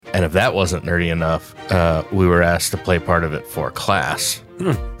And if that wasn't nerdy enough, we were asked to play part of it for class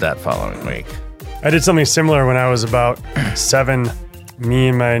that following week. I did something similar when I was about 7. Me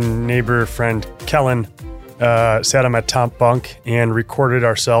and my neighbor friend Kellen sat on my top bunk and recorded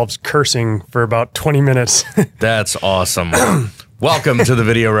ourselves cursing for about 20 minutes. That's awesome. Welcome to the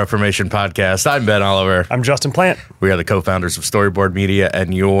Video Reformation Podcast. I'm Ben Oliver. I'm Justin Plant. We are the co-founders of Storyboard Media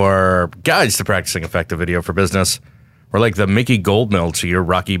and your guides to practicing effective video for business. We're like the Mickey Goldmill to your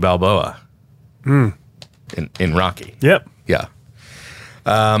Rocky Balboa in Rocky. Yep. Yeah.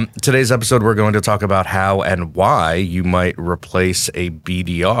 Today's episode, we're going to talk about how and why you might replace a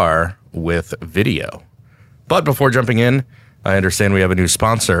BDR with video. But before jumping in, I understand we have a new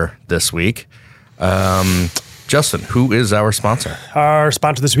sponsor this week. Justin, who is our sponsor? Our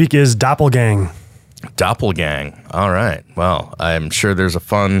sponsor this week is DOPLGANG. DOPLGANG. All right. Well, I'm sure there's a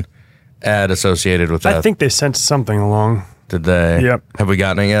fun ad associated with that. I think they sent something along. Did they? Yep. Have we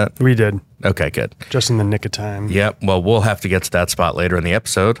gotten it yet? We did. Okay, good. Just in the nick of time. Yep. Well, we'll have to get to that spot later in the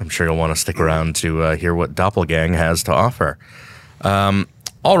episode. I'm sure you'll want to stick around to hear what DOPLGANG has to offer.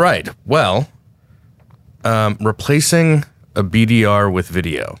 All right. Well, replacing a BDR with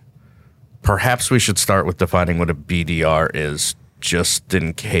video. Perhaps we should start with defining what a BDR is, just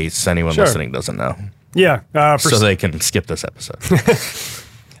in case anyone listening doesn't know. Yeah. So they can skip this episode.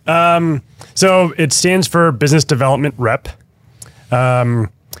 So it stands for Business Development Rep.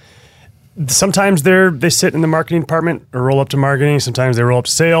 Sometimes they sit in the marketing department or roll up to marketing. Sometimes they roll up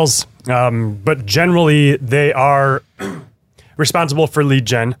to sales. But generally, they are responsible for lead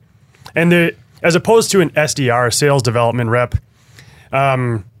gen. And as opposed to an SDR, a sales development rep,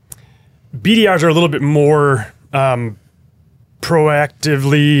 BDRs are a little bit more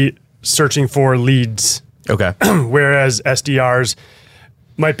proactively searching for leads. Okay. Whereas SDRs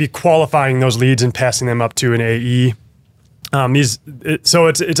might be qualifying those leads and passing them up to an AE. So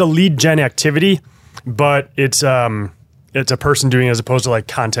it's a lead gen activity, but it's a person doing it as opposed to like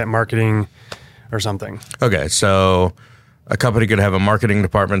content marketing or something. Okay, so a company could have a marketing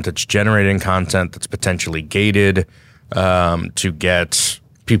department that's generating content that's potentially gated to get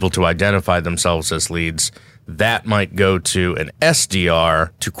people to identify themselves as leads. That might go to an SDR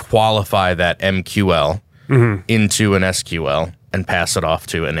to qualify that MQL into an SQL and pass it off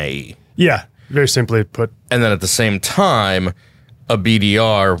to an AE. Yeah, very simply put. And then at the same time, a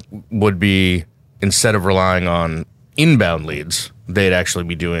BDR would be, instead of relying on inbound leads, they'd actually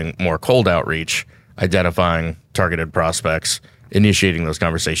be doing more cold outreach, identifying targeted prospects, initiating those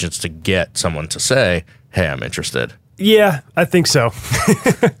conversations to get someone to say, hey, I'm interested. Yeah, I think so.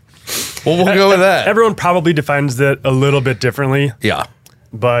 Well, we'll go with that. Everyone probably defines that a little bit differently. Yeah.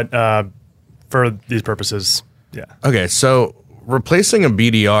 But for these purposes, yeah. Okay, so replacing a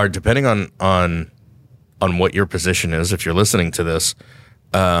BDR, depending on what your position is, if you're listening to this,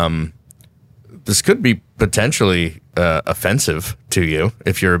 this could be potentially offensive to you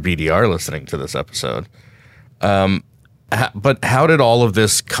if you're a BDR listening to this episode. But how did all of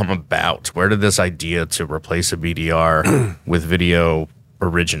this come about? Where did this idea to replace a BDR with video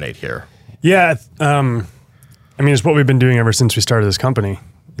originate here? Yeah, I mean, it's what we've been doing ever since we started this company,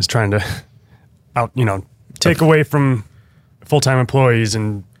 is trying to take away from full-time employees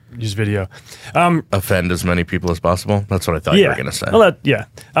and use video. Offend as many people as possible? That's what I thought you were going to say. Well,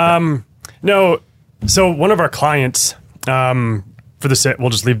 No, so one of our clients, we'll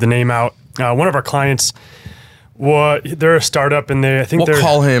just leave the name out. One of our clients, they're a startup, and we'll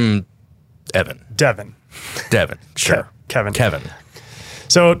call him Evan. Devin, sure. Kevin.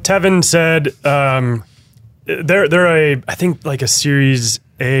 So Tevin said they're I think like a Series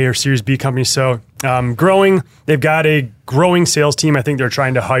A or Series B company. So growing, they've got a growing sales team. I think they're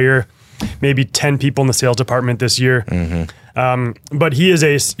trying to hire maybe 10 people in the sales department this year. But he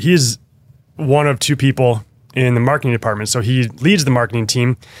is one of 2 people in the marketing department. So he leads the marketing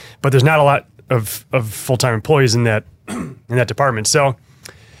team, but there's not a lot of full-time employees in that department. So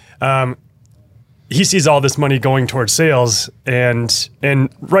he sees all this money going towards sales, and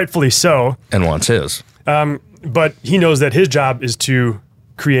rightfully so. And wants his. But he knows that his job is to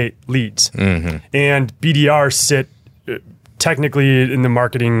create leads. And BDRs sit technically in the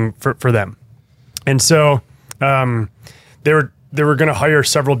marketing for them. And so they were going to hire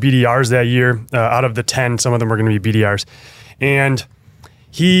several BDRs that year. Out of the 10, some of them were going to be BDRs. And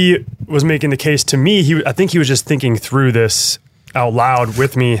he was making the case to me. I think he was just thinking through this out loud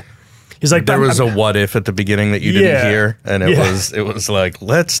with me. He's like, there was a what if at the beginning that you didn't hear, and it was like,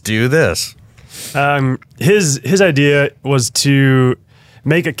 let's do this. His idea was to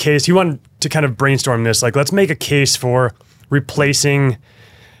make a case. He wanted to kind of brainstorm this. Like, let's make a case for replacing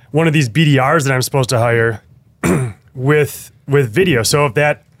one of these BDRs that I'm supposed to hire with video. So if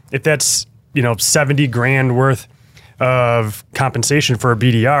that if that's, 70 grand worth of compensation for a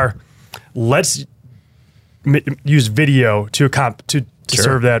BDR, let's use video to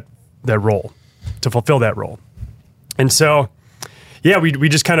serve that role, to fulfill that role. And so, yeah, we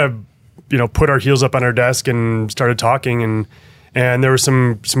just kind of, put our heels up on our desk and started talking, and there was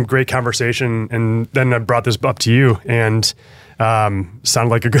some great conversation. And then I brought this up to you, and sounded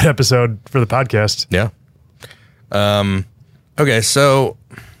like a good episode for the podcast. Yeah. Okay, so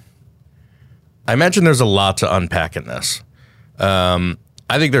I imagine there's a lot to unpack in this. I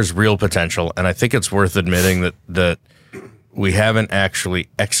think there's real potential, and I think it's worth admitting that we haven't actually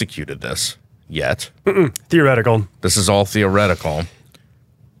executed this yet. Theoretical. This is all theoretical,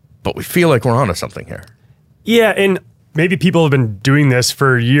 but we feel like we're onto something here. Yeah, and maybe people have been doing this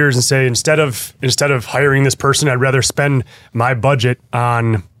for years and say, instead of hiring this person, I'd rather spend my budget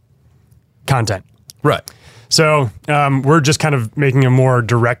on content. Right. So we're just kind of making a more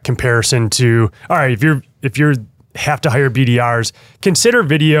direct comparison to, all right, if you have to hire BDRs, consider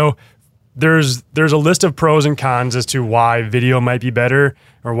video. There's a list of pros and cons as to why video might be better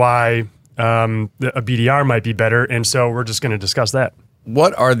or why a BDR might be better. And so we're just going to discuss that.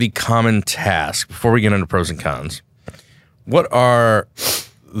 What are the common tasks, before we get into pros and cons, what are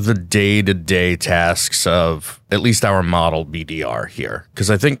the day-to-day tasks of at least our model BDR here?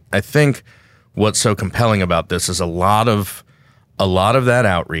 Because I think what's so compelling about this is a lot of that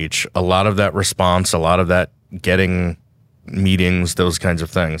outreach, a lot of that response, a lot of that getting meetings, those kinds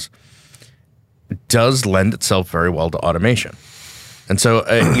of things, does lend itself very well to automation. And so,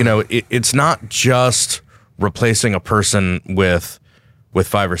 it's not just replacing a person with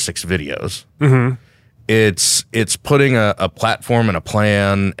 5 or 6 videos. Mm-hmm. It's putting a platform and a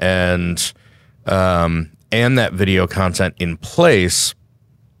plan and that video content in place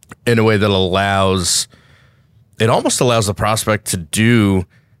in a way that allows the prospect to do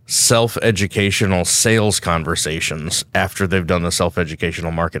self-educational sales conversations after they've done the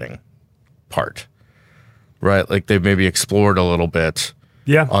self-educational marketing part, right? Like they've maybe explored a little bit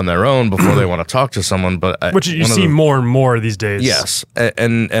on their own before they want to talk to someone. But which you see more and more these days. Yes.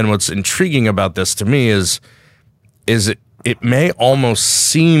 And what's intriguing about this to me is it may almost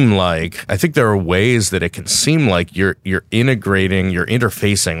seem like, I think there are ways that it can seem like you're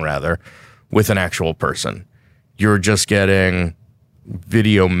interfacing rather with an actual person. You're just getting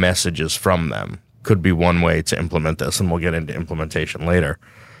video messages from them. Could be one way to implement this, and we'll get into implementation later.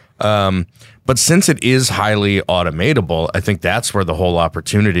 But since it is highly automatable, I think that's where the whole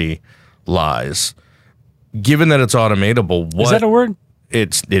opportunity lies. Given that it's automatable, is that a word?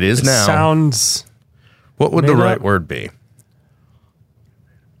 It is now. Sounds. What would the right word be?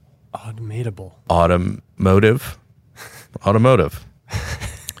 Automatable. Automotive.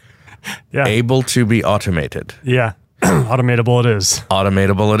 Yeah. Able to be automated. Yeah. Automatable it is.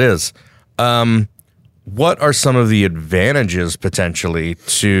 Automatable it is. What are some of the advantages potentially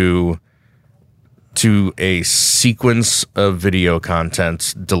to a sequence of video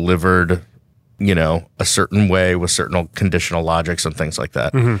content delivered, a certain way with certain conditional logics and things like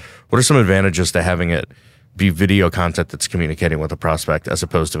that? Mm-hmm. What are some advantages to having it be video content that's communicating with a prospect as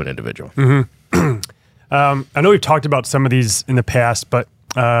opposed to an individual? Mm-hmm. I know we've talked about some of these in the past, but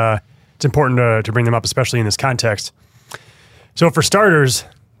it's important to bring them up, especially in this context. So for starters,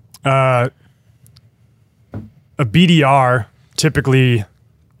 a BDR typically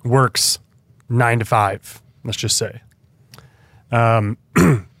works 9 to 5, let's just say.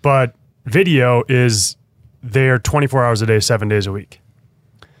 But video is there 24 hours a day, 7 days a week.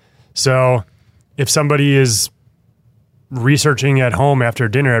 So if somebody is researching at home after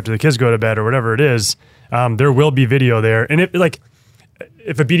dinner, after the kids go to bed or whatever it is, there will be video there. And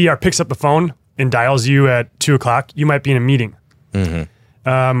if a BDR picks up the phone and dials you at 2:00, you might be in a meeting.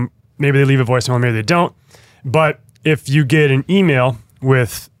 Mm-hmm. Maybe they leave a voicemail, maybe they don't. But if you get an email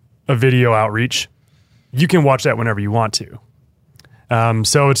with a video outreach, you can watch that whenever you want to.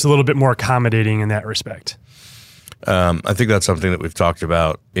 So it's a little bit more accommodating in that respect. I think that's something that we've talked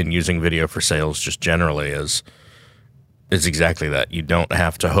about in using video for sales just generally is exactly that. You don't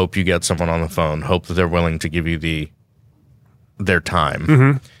have to hope you get someone on the phone, hope that they're willing to give you their time.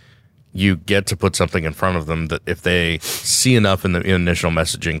 Mm-hmm. You get to put something in front of them that if they see enough in the initial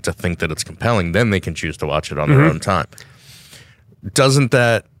messaging to think that it's compelling, then they can choose to watch it on their own time. Doesn't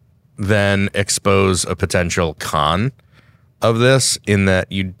that then expose a potential con of this in that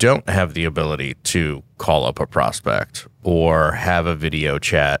you don't have the ability to call up a prospect or have a video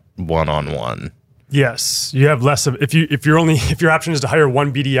chat one-on-one? Yes, you have less of if your option is to hire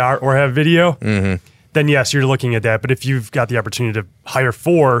one BDR or have video, then yes, you're looking at that. But if you've got the opportunity to hire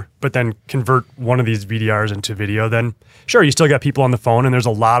 4, but then convert one of these BDRs into video, then sure, you still got people on the phone, and there's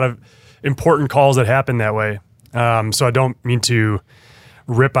a lot of important calls that happen that way. So I don't mean to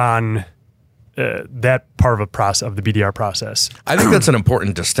rip on that part of the BDR process. I think that's an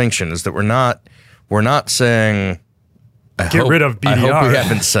important distinction, is that we're not saying get rid of BDR. I hope we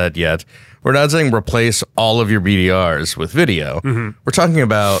haven't said yet. We're not saying replace all of your BDRs with video. We're talking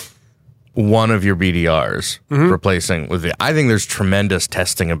about one of your BDRs replacing with video. I think there's tremendous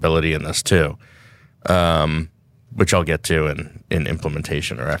testing ability in this too, which I'll get to in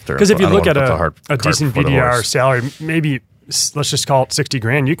implementation or after. Because if you look at a decent BDR salary, maybe let's just call it 60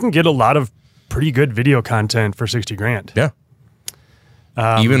 grand, you can get a lot of pretty good video content for 60 grand. Yeah.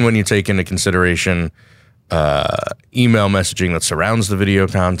 Even when you take into consideration email messaging that surrounds the video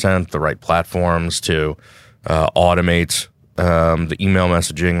content, the right platforms to automate the email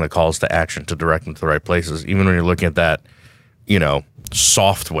messaging, the calls to action to direct them to the right places. Even when you're looking at that,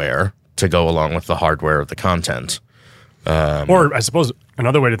 software to go along with the hardware of the content. Or I suppose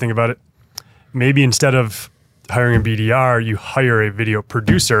another way to think about it, maybe instead of hiring a BDR, you hire a video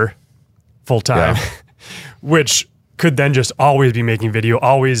producer full-time, which could then just always be making video,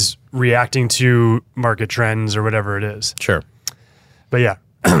 always reacting to market trends or whatever it is. Sure. But yeah.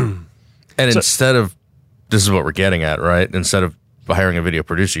 And instead of, this is what we're getting at, right? Instead of hiring a video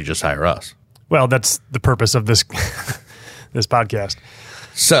producer, you just hire us. Well, that's the purpose of this this podcast.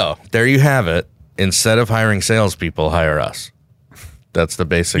 So there you have it. Instead of hiring salespeople, hire us. That's the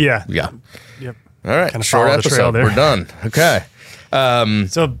basic. Yeah. Yep. All right. Kind of short episode. We're done. Okay.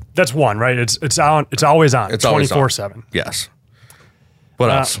 So that's one, right? It's on. It's always on. It's 24/7. Yes. What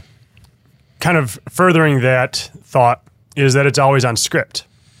else? Kind of furthering that thought is that it's always on script.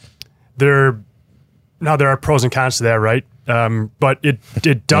 There are pros and cons to that, right? But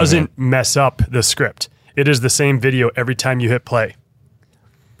it doesn't mess up the script. It is the same video every time you hit play.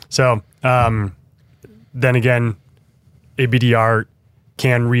 So then again, a BDR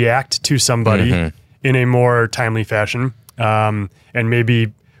can react to somebody in a more timely fashion, and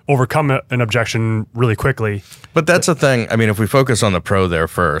maybe overcome an objection really quickly. But that's the thing. I mean, if we focus on the pro there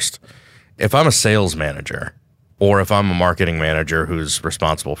first, if I'm a sales manager or if I'm a marketing manager who's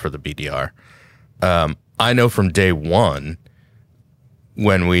responsible for the BDR, I know from day one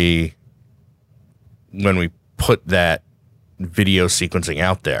when we put that video sequencing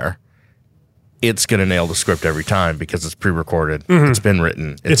out there, it's going to nail the script every time because it's pre-recorded, it's been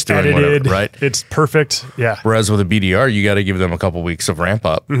written, it's doing edited, whatever, right? It's perfect, yeah. Whereas with a BDR, you got to give them a couple weeks of ramp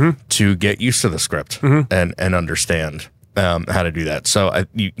up to get used to the script and understand how to do that. So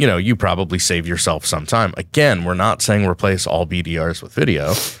you probably save yourself some time. Again, we're not saying replace all BDRs with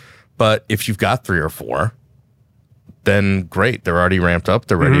video, but if you've got 3 or 4, then great. They're already ramped up.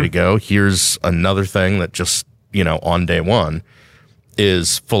 They're ready to go. Here's another thing that just, on day one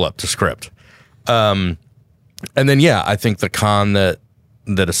is full up to script. And then, I think the con that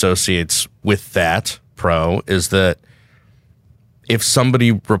associates with that pro is that if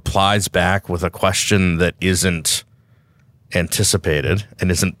somebody replies back with a question that isn't anticipated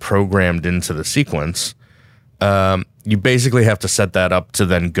and isn't programmed into the sequence, you basically have to set that up to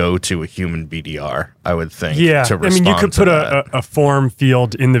then go to a human BDR, I would think. Yeah, to I mean, you could put that. a form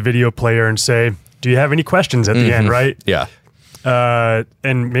field in the video player and say, do you have any questions at the end, right? Yeah.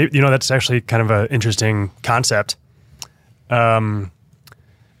 And maybe, that's actually kind of an interesting concept. But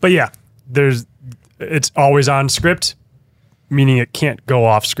yeah, it's always on script, meaning it can't go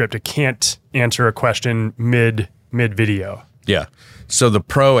off script. It can't answer a question mid video. Yeah. So the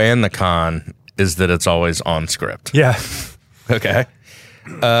pro and the con is that it's always on script. Yeah. Okay.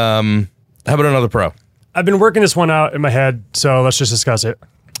 How about another pro? I've been working this one out in my head, so let's just discuss it.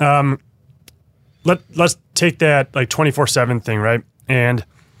 Let's take that like 24/7 thing, right? And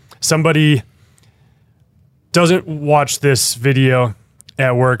somebody doesn't watch this video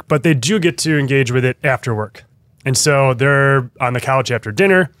at work, but they do get to engage with it after work. And so they're on the couch after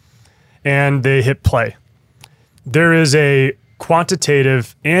dinner and they hit play. There is a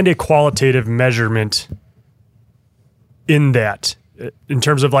quantitative and a qualitative measurement in that, in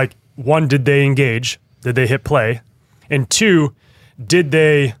terms of like, 1, did they engage? Did they hit play? And 2, did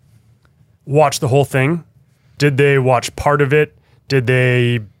they watch the whole thing? Did they watch part of it? Did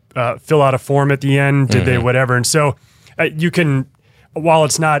they fill out a form at the end? Did they whatever? And so you can, while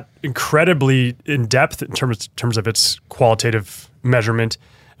it's not incredibly in depth in terms of its qualitative measurement,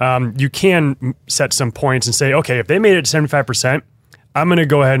 you can set some points and say, okay, if they made it to 75%, I'm going to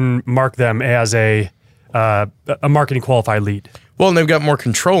go ahead and mark them as a marketing qualified lead. Well, and they've got more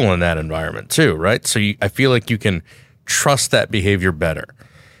control in that environment too, right? So I feel like you can trust that behavior better.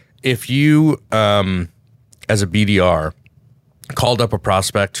 if you, as a BDR, called up a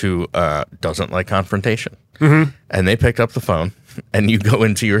prospect who doesn't like confrontation, and they picked up the phone, and you go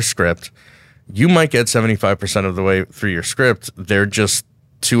into your script, you might get 75% of the way through your script. They're just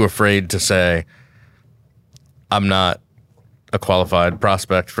too afraid to say, I'm not a qualified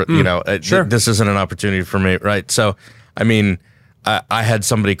prospect for, sure. This isn't an opportunity for me, right? So, I mean, I had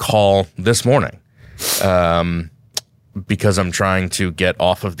somebody call this morning because I'm trying to get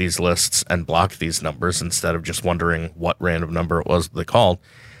off of these lists and block these numbers instead of just wondering what random number it was they called.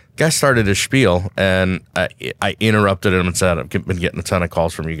 Guy started his spiel, and I interrupted him and said, I've been getting a ton of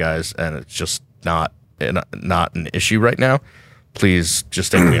calls from you guys, and it's just not an issue right now. Please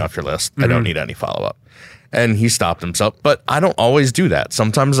just take me off your list. I don't need any follow-up. And he stopped himself. But I don't always do that.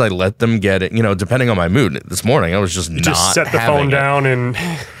 Sometimes I let them get it, depending on my mood. This morning, I was just not set the phone down and...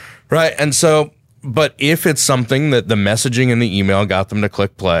 Right, and so... But if it's something that the messaging in the email got them to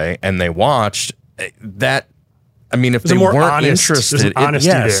click play and they watched, that, I mean, if they weren't interested,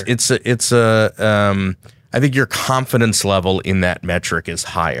 there. it's a I think your confidence level in that metric is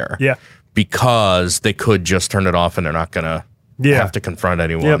higher. Yeah. Because they could just turn it off and they're not going to have to confront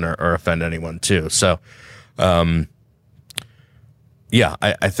anyone or offend anyone too. So, I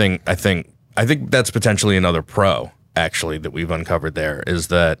think that's potentially another pro actually that we've uncovered there is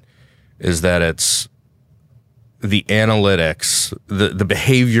that it's the analytics, the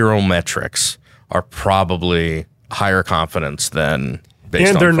behavioral metrics are probably higher confidence than based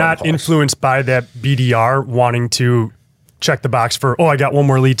on and they're phone not calls. Influenced by that BDR wanting to check the box for, I got one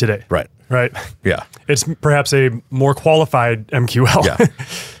more lead today. Right. Yeah. It's perhaps a more qualified MQL. Yeah.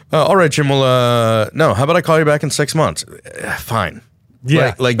 All right, Jim. Well, no. How about I call you back in 6 months? Fine.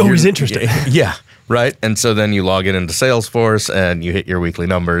 Yeah. He's interested. Yeah. Right. And so then you log it into Salesforce and you hit your weekly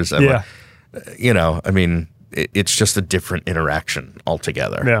numbers. And I mean, it's just a different interaction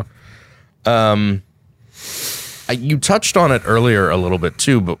altogether. Yeah. You touched on it earlier a little bit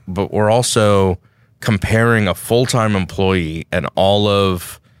too, but we're also comparing a full-time employee and all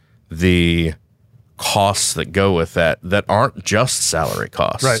of the costs that go with that aren't just salary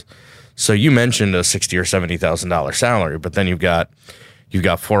costs. Right. So you mentioned a $60,000 or $70,000 salary, but then you've got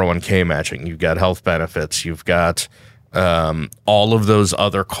 401k matching, you've got health benefits, you've got all of those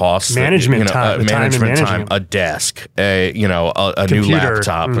other costs, management time, a desk, a new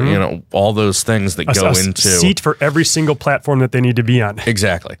laptop, all those things that go into seat for every single platform that they need to be on.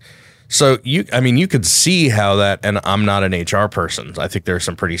 Exactly. So you could see how that, and I'm not an HR person. I think there are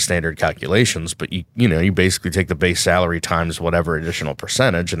some pretty standard calculations, but you basically take the base salary times whatever additional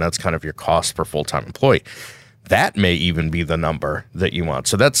percentage, and that's kind of your cost per full-time employee. That may even be the number that you want.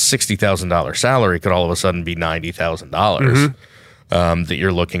 So that's $60,000 salary could all of a sudden be $90,000 that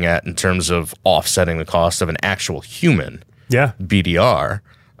you're looking at in terms of offsetting the cost of an actual human BDR,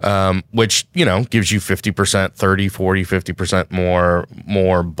 which, gives you 50%, 30, 40, 50%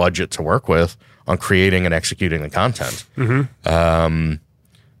 more budget to work with on creating and executing the content. That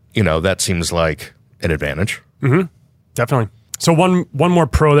seems like an advantage. Definitely. So one more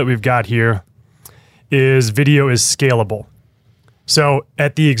pro that we've got here is video is scalable. So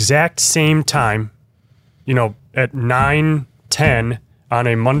at the exact same time, at 9:10 on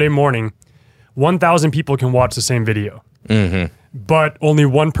a Monday morning, 1,000 people can watch the same video. But only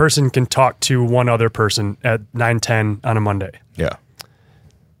one person can talk to one other person at 9:10 on a Monday. Yeah.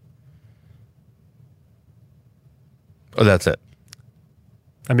 Oh, that's it.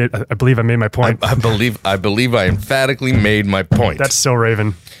 I believe I made my point. I believe I emphatically made my point. That's so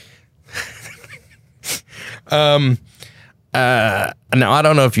Raven. Now, I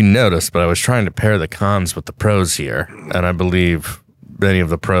don't know if you noticed, but I was trying to pair the cons with the pros here, and I believe many of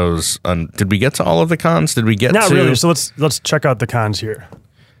the pros. Did we get to all of the cons? Did we get Not to? really. So let's check out the cons here.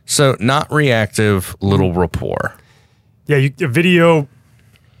 So not reactive, little rapport. Yeah, a video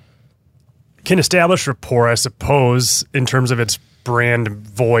can establish rapport, I suppose, in terms of its brand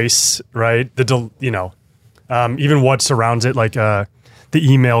voice, right? Even what surrounds it, like the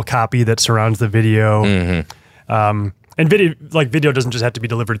email copy that surrounds the video. And video doesn't just have to be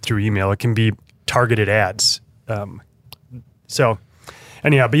delivered through email. It can be targeted ads. So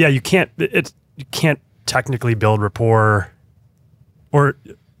anyhow, but yeah, you can't technically build rapport, or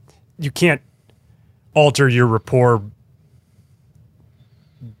you can't alter your rapport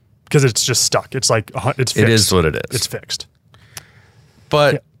because it's just stuck. It's like, it's fixed. It is what it is. It's fixed.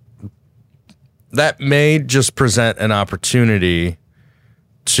 But that may just present an opportunity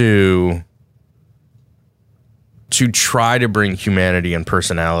to try to bring humanity and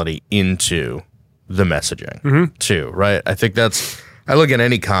personality into the messaging too, right? I think I look at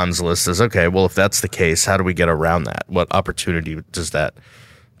any cons list as, okay, well, if that's the case, how do we get around that? What opportunity does that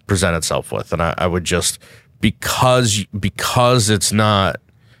present itself with. And I would just, because it's not,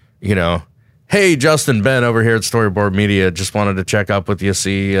 you know, hey, Justin, Ben over here at Storyboard Media, just wanted to check up with you,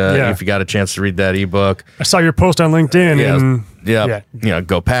 see if you got a chance to read that ebook. I saw your post on LinkedIn. You know,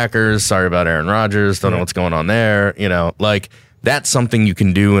 go Packers. Sorry about Aaron Rodgers. Don't know what's going on there. You know, like that's something you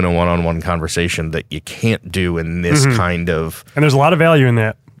can do in a one-on-one conversation that you can't do in this kind of. And there's a lot of value in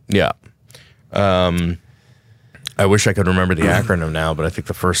that. Yeah. I wish I could remember the acronym now, but I think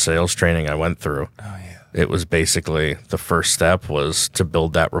the first sales training I went through, it was basically the first step was to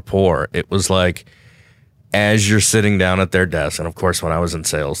build that rapport. It was like, as you're sitting down at their desk, and of course, when I was in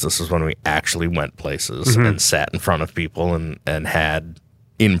sales, this is when we actually went places and sat in front of people and had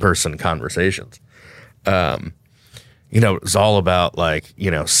in-person conversations. You know, it was all about like,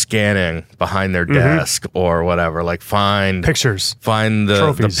 you know, scanning behind their desk or whatever, like find pictures, find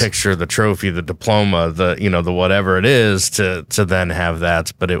the picture, the trophy, the diploma, the, you know, the whatever it is to then have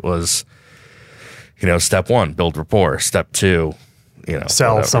that. But it was, you know, step one, build rapport. Step two, you know,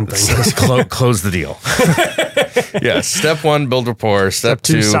 sell something, close the deal. Yeah. Step one, build rapport. Step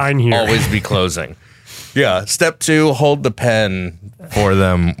two, sign here. Always be closing. Yeah. Step two, hold the pen for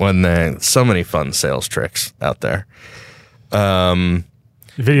them when so many fun sales tricks out there.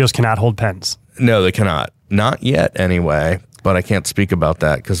 Videos cannot hold pens. No, they cannot. Not yet, anyway. But I can't speak about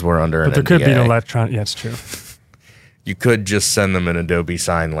that because we're under an NDA. But there could be an electronic. Yeah, it's true. You could just send them an Adobe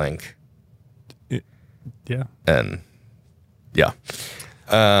Sign link. Yeah. And yeah.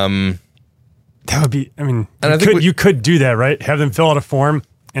 That would be. I mean, and you could do that, right? Have them fill out a form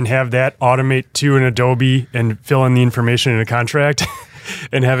and have that automate to an Adobe and fill in the information in a contract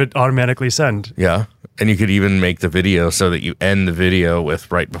and have it automatically send. Yeah. And you could even make the video so that you end the video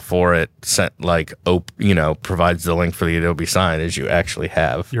with right before it sent, like, you know, provides the link for the Adobe Sign as you actually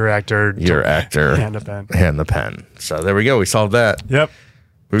have your actor hand the pen. So there we go. We solved that. Yep.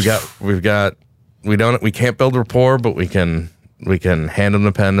 We can't build rapport, but we can hand them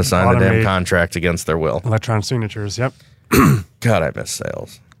the pen to sign the damn contract against their will. Electronic signatures. Yep. God, I miss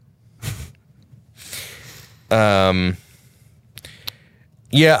sales.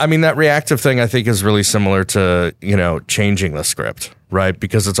 Yeah, I mean, that reactive thing I think is really similar to, you know, changing the script, right?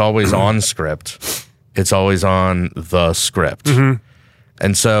 Because it's always on script. It's always on the script.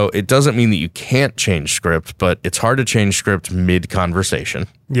 And so it doesn't mean that you can't change script, but it's hard to change script mid-conversation.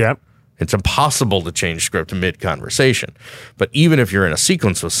 Yep. It's impossible to change script mid-conversation. But even if you're in a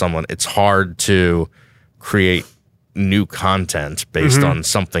sequence with someone, it's hard to create new content based on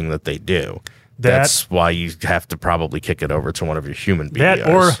something that they do. That's why you have to probably kick it over to one of your human BDRs. That,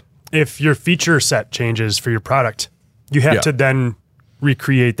 or if your feature set changes for your product, you have to then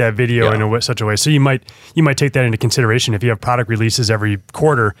recreate that video in such a way. So you might take that into consideration. If you have product releases every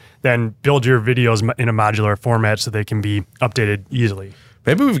quarter, then build your videos in a modular format so they can be updated easily.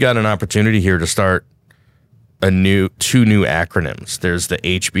 Maybe we've got an opportunity here to start two new acronyms. There's the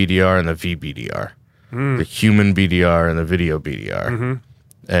HBDR and the VBDR. The human BDR and the video BDR.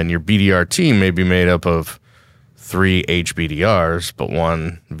 And your BDR team may be made up of 3 HBDRs, but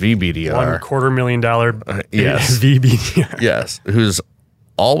 1 VBDR. $250,000 yes. VBDR. Yes. Who's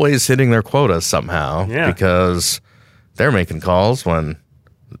always hitting their quota somehow because they're making calls when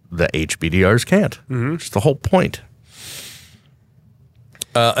the HBDRs can't. It's the whole point.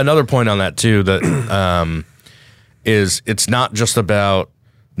 Another point on that, too, that is it's not just about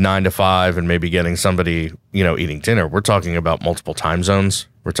 9 to 5 and maybe getting somebody, you know, eating dinner. We're talking about multiple time zones.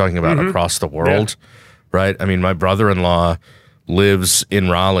 We're talking about across the world, right? I mean, my brother-in-law lives in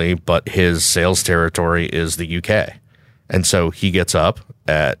Raleigh, but his sales territory is the UK. And so he gets up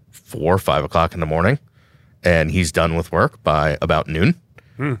at 4 or 5 o'clock in the morning and he's done with work by about noon.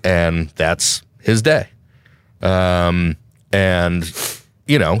 And that's his day. And,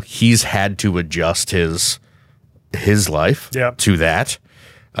 you know, he's had to adjust his life to that.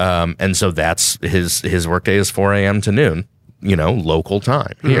 And so that's his workday is 4 a.m. to noon, you know, local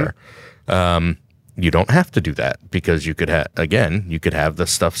time here. You don't have to do that because you could you could have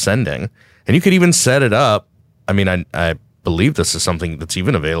this stuff sending and you could even set it up. I mean, I believe this is something that's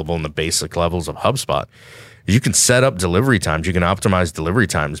even available in the basic levels of HubSpot. You can set up delivery times. You can optimize delivery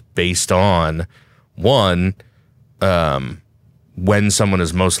times based on when someone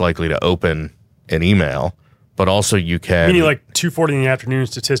is most likely to open an email. But also you can... Meaning like 2:40 in the afternoon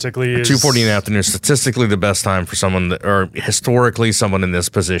statistically is... 2:40 in the afternoon statistically the best time for someone or historically someone in this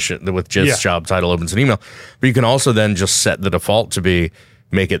position with just job title opens an email. But you can also then just set the default to be,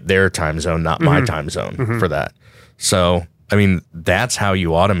 make it their time zone, not my time zone for that. So, I mean, that's how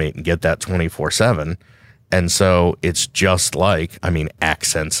you automate and get that 24/7. And so it's just like, I mean,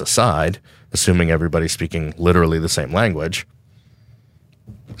 accents aside, assuming everybody's speaking literally the same language,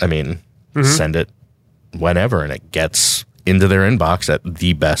 I mean, send it whenever, and it gets into their inbox at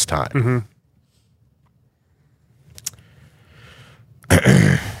the best time.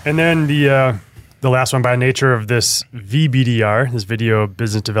 And then the last one, by nature of this VBDR, this video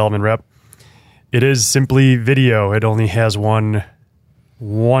business development rep, it is simply video. It only has one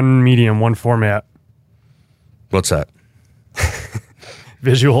medium, one format. What's that?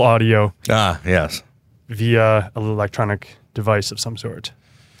 Visual audio. Ah, yes. Via an electronic device of some sort.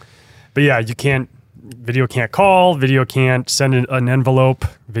 But yeah, video can't call, video can't send an envelope,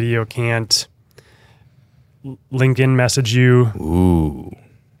 video can't LinkedIn message you. Ooh.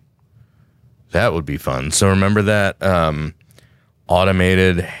 That would be fun. So remember that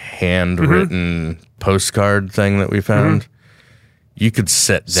automated handwritten postcard thing that we found? You could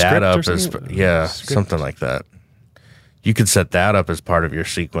set that up as something like that. You could set that up as part of your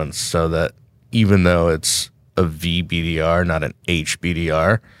sequence so that even though it's a VBDR, not an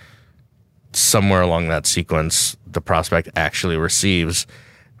HBDR, somewhere along that sequence, the prospect actually receives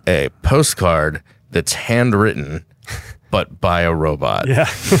a postcard that's handwritten, but by a robot. Yeah.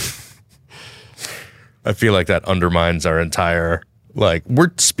 I feel like that undermines our entire,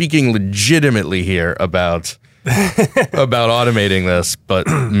 we're speaking legitimately here about automating this, but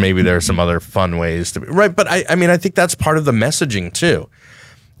maybe there are some other fun ways to be right. But I mean, I think that's part of the messaging too,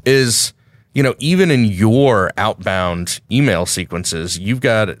 is, even in your outbound email sequences, you've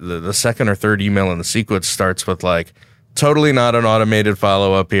got the second or third email in the sequence starts with totally not an automated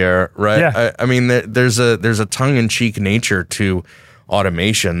follow-up here, right? Yeah. I mean, there's a tongue-in-cheek nature to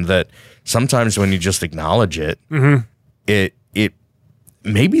automation that sometimes when you just acknowledge it, it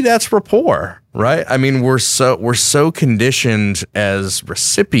maybe that's rapport, right? I mean, we're so conditioned as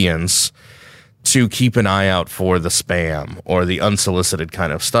recipients to keep an eye out for the spam or the unsolicited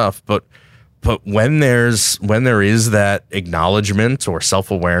kind of stuff, but when there is that acknowledgement or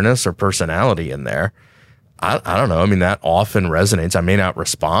self-awareness or personality in there, I don't know. I mean, that often resonates. I may not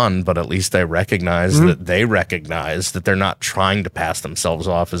respond, but at least I recognize that they recognize that they're not trying to pass themselves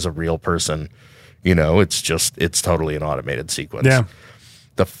off as a real person. It's totally an automated sequence. Yeah.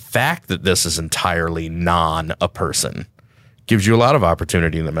 The fact that this is entirely a person gives you a lot of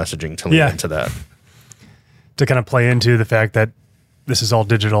opportunity in the messaging to lean into that. To kind of play into the fact that this is all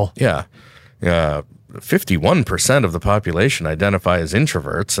digital. Yeah. 51% of the population identify as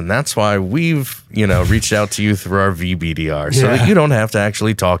introverts, and that's why we've, reached out to you through our VBDR so that you don't have to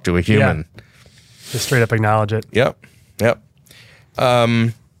actually talk to a human. Yeah. Just straight up acknowledge it. Yep. All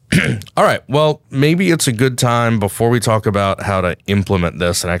right. Well, maybe it's a good time before we talk about how to implement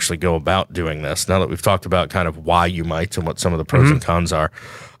this and actually go about doing this. Now that we've talked about kind of why you might and what some of the pros and cons are,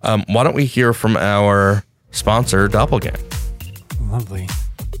 why don't we hear from our sponsor, DOPLGANG? Lovely.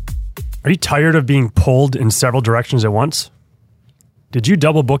 Are you tired of being pulled in several directions at once? Did you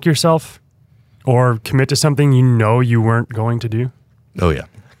double book yourself or commit to something you weren't going to do? Oh, yeah.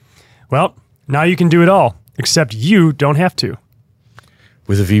 Well, now you can do it all, except you don't have to.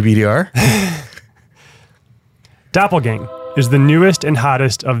 With a VBDR? DOPLGANG is the newest and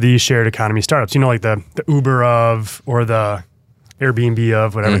hottest of the shared economy startups. Like the Uber of or the Airbnb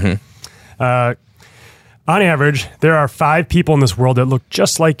of, whatever. On average, there are 5 people in this world that look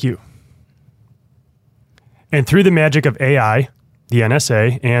just like you. And through the magic of AI, the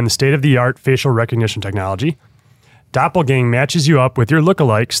NSA, and the state-of-the-art facial recognition technology, DOPLGANG matches you up with your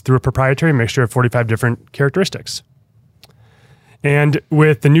lookalikes through a proprietary mixture of 45 different characteristics. And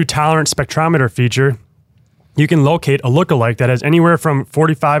with the new tolerance spectrometer feature, you can locate a lookalike that has anywhere from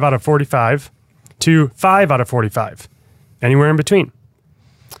 45 out of 45 to 5 out of 45, anywhere in between.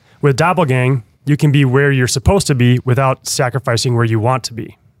 With DOPLGANG, you can be where you're supposed to be without sacrificing where you want to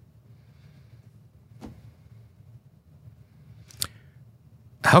be.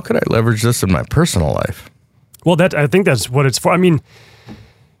 How could I leverage this in my personal life? Well, I think that's what it's for. I mean,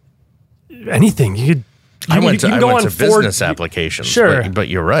 anything. I went to business applications, sure, but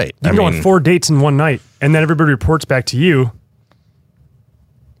you're right. You can go on 4 dates in one night, and then everybody reports back to you,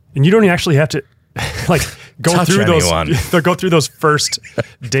 and you don't actually have to go through those. They'll go through those first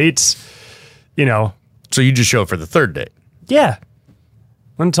dates. So you just show up for the third date. Yeah,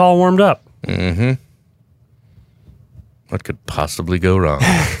 when it's all warmed up. Mm-hmm. What could possibly go wrong?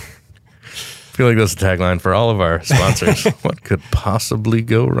 I feel like that's a tagline for all of our sponsors. What could possibly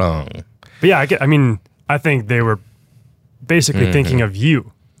go wrong? But yeah, I think they were basically thinking of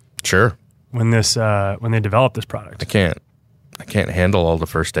you. Sure. When they developed this product. I can't handle all the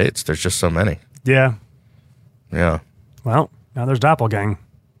first dates. There's just so many. Yeah. Yeah. Well, now there's DOPLGANG.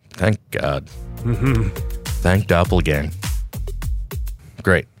 Thank God. Thank DOPLGANG.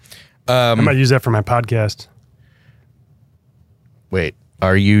 Great. I might use that for my podcast. Wait,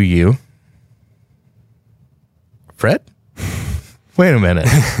 Are you? Fred? Wait a minute.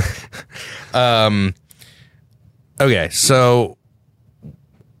 Okay, so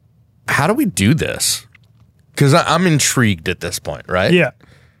how do we do this? Because I'm intrigued at this point, right? Yeah.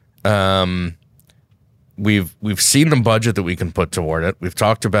 We've seen the budget that we can put toward it. We've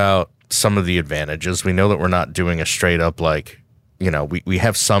talked about some of the advantages. We know that we're not doing a straight up we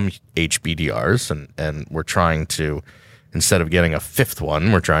have some HBDRs and we're trying to, instead of getting a fifth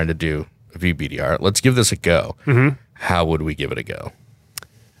one, we're trying to do a VBDR. Let's give this a go. Mm-hmm. How would we give it a go?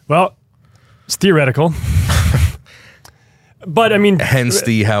 Well, it's theoretical. But I mean, hence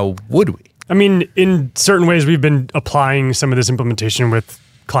the how would we? I mean, in certain ways, we've been applying some of this implementation with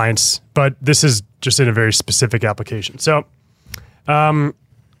clients, but this is just in a very specific application. So,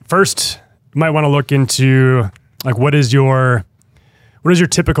 first, you might want to look into what is your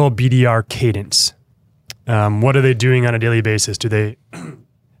typical BDR cadence? What are they doing on a daily basis?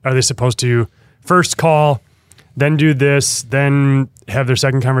 Are they supposed to first call, then do this, then have their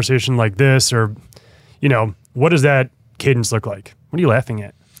second conversation like this, or what does that cadence look like? What are you laughing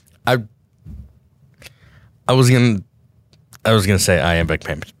at? I was gonna say iambic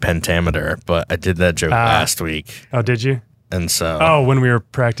pentameter, but I did that joke last week. Oh, did you? And so when we were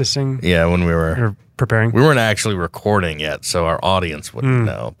practicing? Yeah, when we were preparing. We weren't actually recording yet, so our audience wouldn't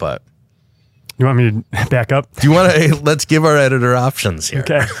know. But you want me to back up? Do you want to? Let's give our editor options here.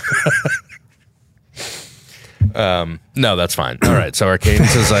 Okay. No, that's fine. All right. So our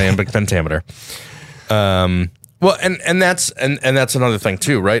cadence is iambic pentameter. Well, and that's another thing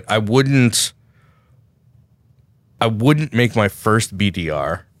too, right? I wouldn't make my first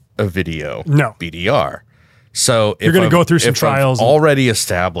BDR a video BDR. So if you're going to go through some trials, I've already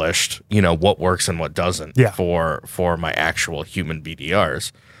established, what works and what doesn't for my actual human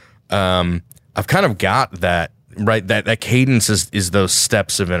BDRs. I've kind of got that right. That cadence is those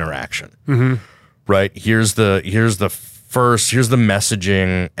steps of interaction. Mm-hmm. Right. Here's the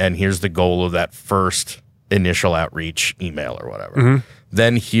messaging, and here's the goal of that first initial outreach email or whatever. Mm-hmm.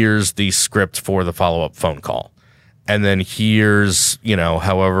 Then here's the script for the follow-up phone call. And then here's,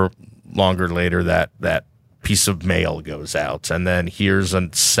 however longer later that piece of mail goes out. And then here's a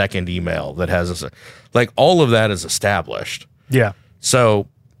second email that has all of that is established. Yeah. So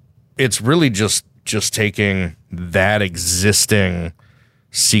it's really just taking that existing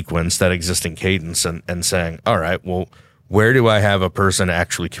sequence, that existing cadence, and saying, all right, well, where do I have a person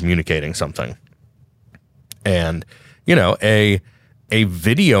actually communicating something? And, a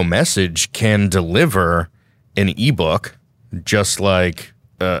video message can deliver an ebook just like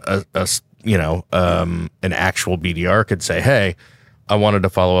an actual BDR could say, hey, I wanted to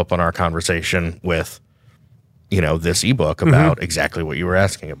follow up on our conversation with, this ebook about exactly what you were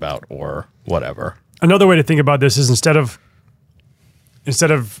asking about or whatever. Another way to think about this is instead of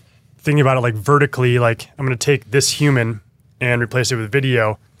thinking about it vertically, I'm going to take this human and replace it with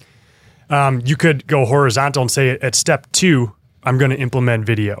video, you could go horizontal and say at step 2, I'm going to implement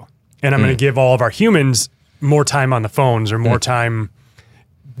video. And I'm going to give all of our humans more time on the phones or more time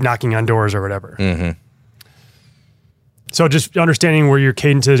knocking on doors or whatever. Mm-hmm. So just understanding where your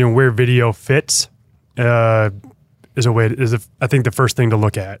cadence is and where video fits I think the first thing to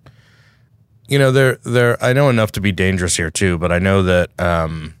look at. I know enough to be dangerous here too, but I know that,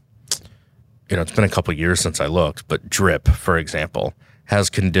 it's been a couple years since I looked, but Drip, for example, has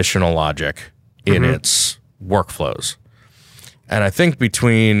conditional logic in its workflows. And I think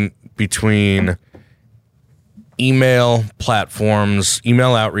between email platforms,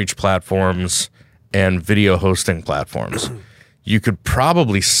 email outreach platforms, and video hosting platforms, you could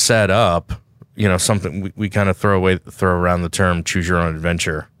probably set up, something we kind of throw around the term choose your own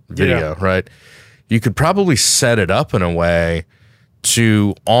adventure video, right? You could probably set it up in a way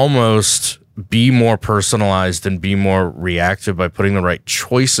to almost be more personalized and be more reactive by putting the right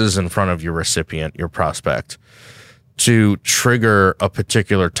choices in front of your recipient, your prospect, to trigger a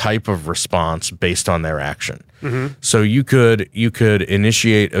particular type of response based on their action. Mm-hmm. So you could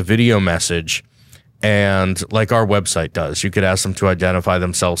initiate a video message, and like our website does, you could ask them to identify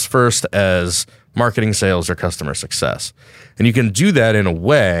themselves first as marketing, sales, or customer success. And you can do that in a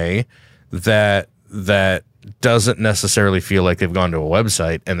way that doesn't necessarily feel like they've gone to a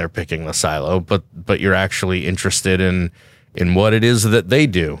website and they're picking the silo, but you're actually interested in what it is that they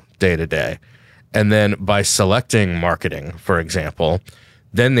do day to day. And then by selecting marketing, for example,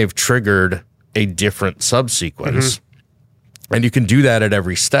 then they've triggered a different subsequence. And you can do that at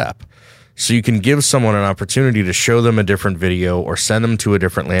every step. So you can give someone an opportunity to show them a different video or send them to a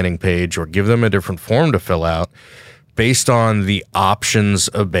different landing page or give them a different form to fill out based on the options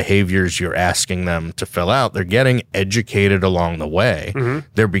of behaviors you're asking them to fill out, they're getting educated along the way.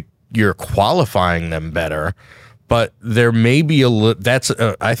 You're qualifying them better, but there may be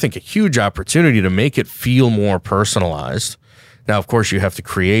I think, a huge opportunity to make it feel more personalized. Now, of course, you have to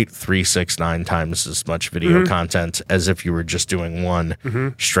create 3, 6, 9 times as much video content as if you were just doing one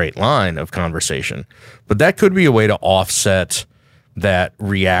straight line of conversation. But that could be a way to offset that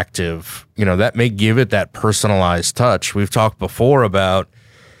reactive, that may give it that personalized touch. We've talked before about,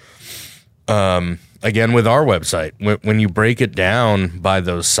 again, with our website, when you break it down by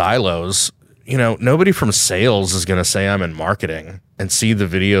those silos, nobody from sales is going to say I'm in marketing and see the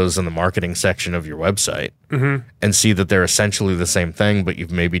videos in the marketing section of your website and see that they're essentially the same thing, but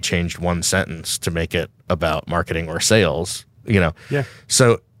you've maybe changed one sentence to make it about marketing or sales, Yeah.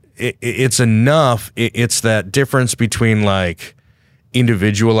 So it's enough. It's that difference between like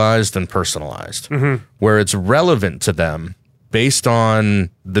individualized and personalized, where it's relevant to them based on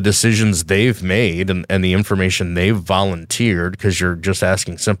the decisions they've made and the information they've volunteered, because you're just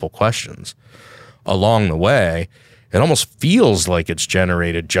asking simple questions along the way. It almost feels like it's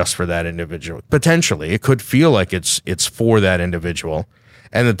generated just for that individual. Potentially, it could feel like it's for that individual,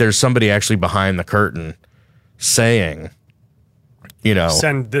 and that there's somebody actually behind the curtain saying,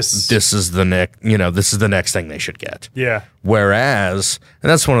 send this. This is the next. This is the next thing they should get. Yeah. Whereas, and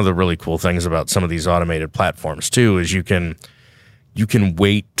that's one of the really cool things about some of these automated platforms too, is you can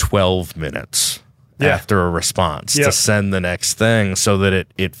wait 12 minutes after a response to send the next thing, so that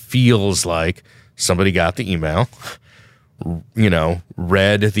it feels like somebody got the email,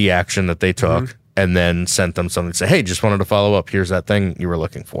 read the action that they took, and then sent them something to say, hey, just wanted to follow up. Here's that thing you were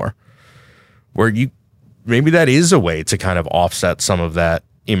looking for. Where maybe that is a way to kind of offset some of that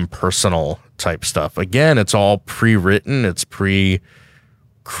impersonal type stuff. Again, it's all pre-written, it's pre-created,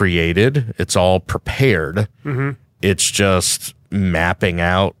 it's all prepared. It's just mapping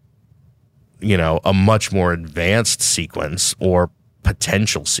out, a much more advanced sequence or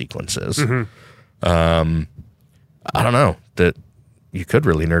potential sequences. I don't know, that you could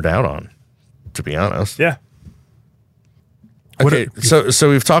really nerd out on, to be honest. Yeah. Okay, so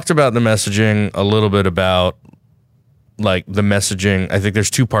we've talked about the messaging, a little bit about like the messaging. I think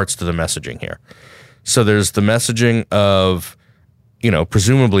there's 2 parts to the messaging here. So there's the messaging of,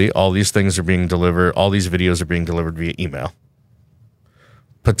 presumably all these things are being delivered, all these videos are being delivered via email.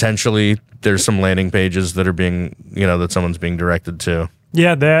 Potentially there's some landing pages that are being, that someone's being directed to.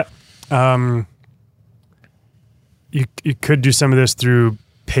 Yeah, that you could do some of this through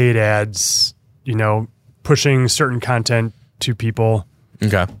paid ads, pushing certain content to people.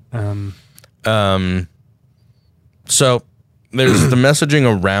 Okay. So there's the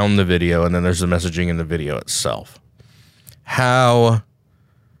messaging around the video, and then there's the messaging in the video itself. How?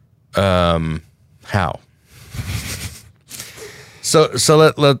 So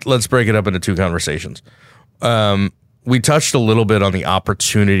let's break it up into 2 conversations. We touched a little bit on the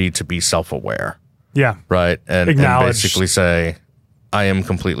opportunity to be self-aware. Yeah. Right. And basically say, I am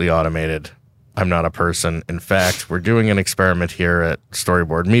completely automated. I'm not a person. In fact, we're doing an experiment here at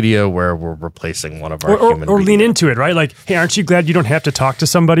Storyboard Media where we're replacing one of our human or beings. Lean into it, right? Like, hey, aren't you glad you don't have to talk to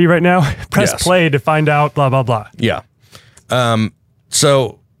somebody right now? Press play to find out, blah, blah, blah. Yeah.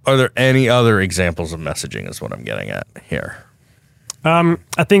 So are there any other examples of messaging is what I'm getting at here?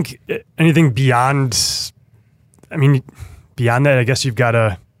 I think anything beyond that, I guess you've got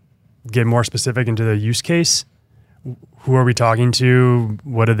to get more specific into the use case. Who are we talking to?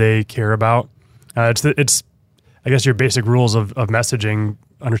 What do they care about? It's I guess your basic rules of messaging.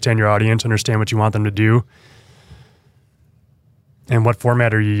 Understand your audience, understand what you want them to do, and what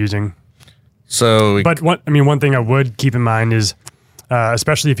format are you using. But one thing I would keep in mind is,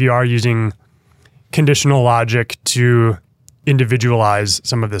 especially if you are using conditional logic to individualize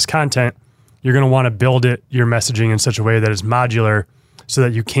some of this content, you're going to want to build your messaging in such a way that is modular, so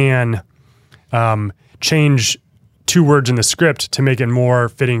that you can change 2 words in the script to make it more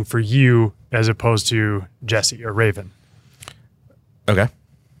fitting for you as opposed to Jesse or Raven. Okay.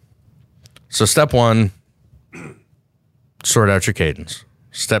 So step 1, sort out your cadence.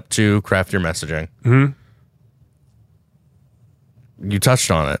 Step 2, craft your messaging. You touched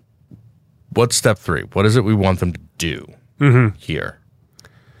on it. What's step 3? What is it we want them to do here?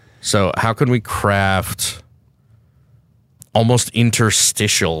 So how can we craft almost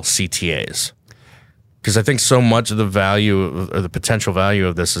interstitial CTAs? Because I think so much of the value or the potential value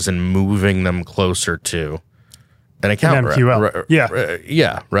of this is in moving them closer to an account rep.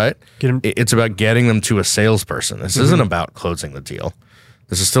 Yeah, right? It's about getting them to a salesperson. This isn't about closing the deal.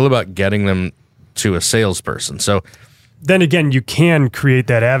 This is still about getting them to a salesperson. So then again, you can create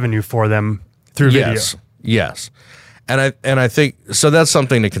that avenue for them through video. Yes. And I think so that's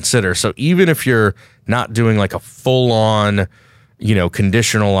something to consider. So even if you're not doing like a full on,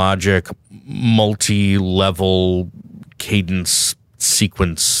 conditional logic, multi-level cadence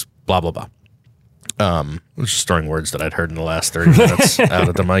sequence, blah blah blah. I was just throwing words that I'd heard in the last 30 minutes out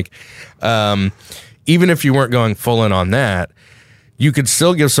at the mic. Even if you weren't going full in on that, you could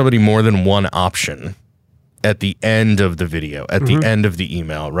still give somebody more than one option at the end of the video, at the end of the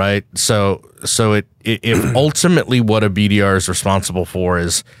email, right? So if ultimately what a BDR is responsible for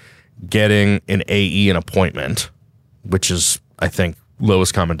is getting an AE an appointment, which is, I think,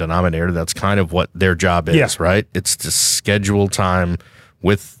 lowest common denominator, that's kind of what their job is, right? It's to schedule time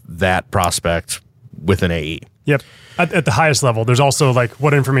with that prospect with an AE. Yep. At the highest level, there's also like,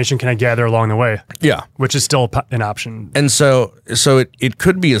 what information can I gather along the way? Yeah. Which is still an option. And so it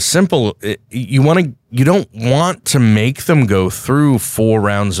could be as simple. You don't want to make them go through 4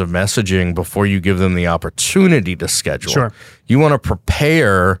 rounds of messaging before you give them the opportunity to schedule. Sure. You want to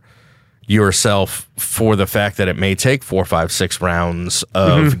prepare yourself for the fact that it may take 4, 5, 6 rounds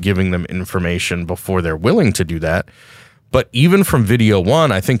of giving them information before they're willing to do that. But even from video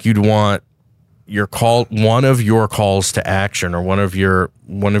 1, I think you'd want one of your calls to action or one of your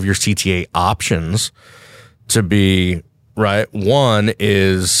CTA options to be, right. One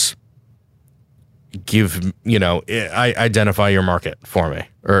is identify your market for me,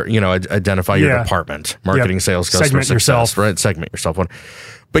 or, identify your department, marketing, sales, customer segment success, yourself. right? Segment yourself. One.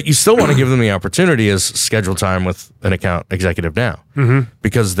 But you still want to give them the opportunity as schedule time with an account executive now,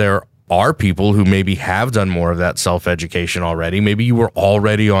 because there are people who maybe have done more of that self-education already. Maybe you were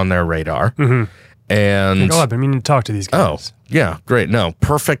already on their radar. And I've been meaning to talk to these guys. Oh, yeah, great. No,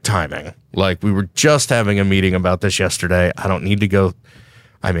 perfect timing. Like, we were just having a meeting about this yesterday. I don't need to go.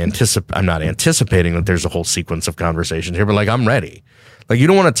 I'm not anticipating that there's a whole sequence of conversations here, but like, I'm ready. Like, you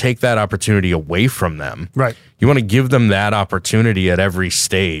don't want to take that opportunity away from them. Right. You want to give them that opportunity at every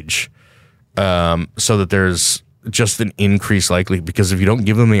stage, so that there's just an increase likely, because if you don't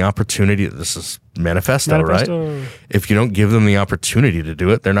give them the opportunity, this is manifesto, right? If you don't give them the opportunity to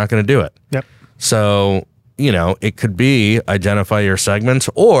do it, they're not going to do it. Yep. So, it could be identify your segments,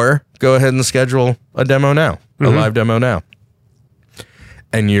 or go ahead and schedule a demo now, a live demo now.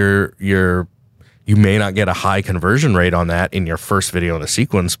 And you may not get a high conversion rate on that in your first video in a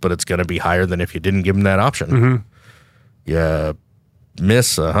sequence, but it's going to be higher than if you didn't give them that option. You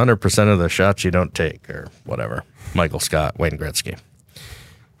miss 100% of the shots you don't take, or whatever. Michael Scott, Wayne Gretzky,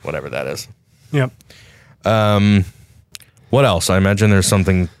 whatever that is. Yep. What else? I imagine there's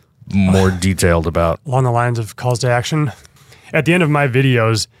something more detailed about. Along the lines of calls to action. At the end of my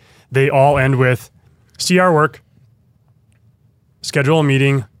videos, they all end with see our work, schedule a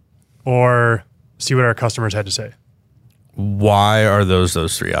meeting, or see what our customers had to say. Why are those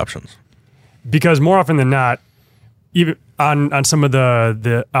 3 options? Because more often than not, even on some of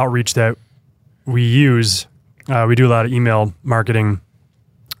the outreach that we use, we do a lot of email marketing.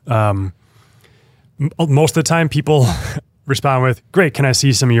 Most of the time, people respond with, "Great, can I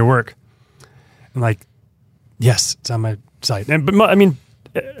see some of your work?" I'm like, "Yes, it's on my site." But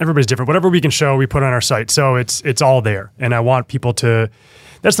everybody's different. Whatever we can show, we put on our site, so it's all there. And I want people to.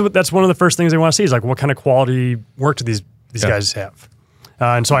 That's one of the first things they want to see is like, what kind of quality work do these guys have?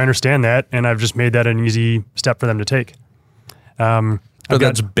 And so I understand that, and I've just made that an easy step for them to take. But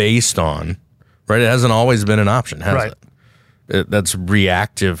that's based on, right? It hasn't always been an option, has it? That's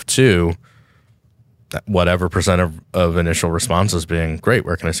reactive to whatever percent of initial responses being, great,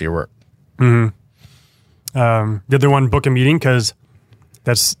 where can I see your work? The other one, book a meeting, because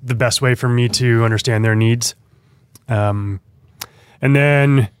that's the best way for me to understand their needs. And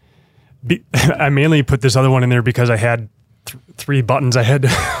then I mainly put this other one in there because I had 3 buttons I had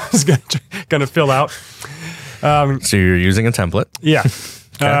was going to fill out. So you're using a template? Yeah.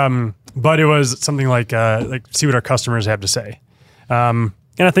 Okay. But it was something like see what our customers have to say. And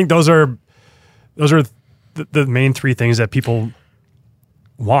I think those are the main 3 things that people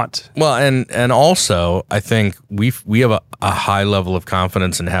want. Well, and also I think we have a high level of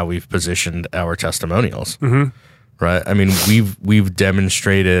confidence in how we've positioned our testimonials. Right? I mean, we've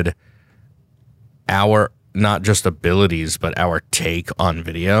demonstrated our not just abilities, but our take on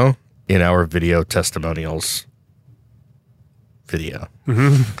video in our video testimonials video.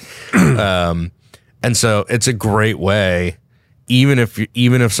 And so it's a great way, even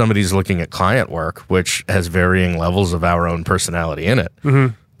if somebody's looking at client work, which has varying levels of our own personality in it,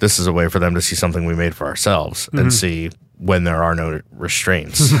 this is a way for them to see something we made for ourselves and see, when there are no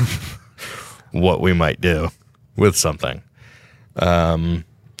restraints, what we might do with something.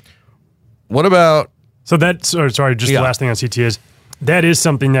 What about... So that's... Sorry, just the last thing on CT is, that is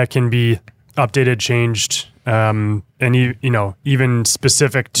something that can be updated, changed and even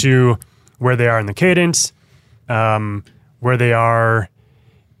specific to where they are in the cadence, where they are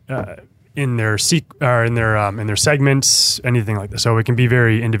in their segments, anything like that. So it can be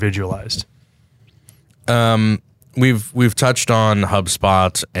very individualized. We've touched on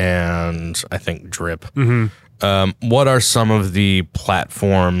HubSpot and I think Drip. What are some of the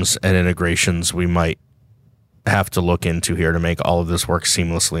platforms and integrations we might have to look into here to make all of this work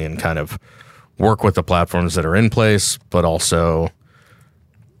seamlessly and kind of work with the platforms that are in place, but also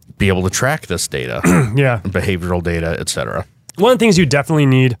be able to track this data, behavioral data, et cetera? One of the things you definitely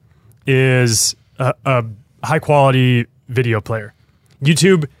need is a high quality video player.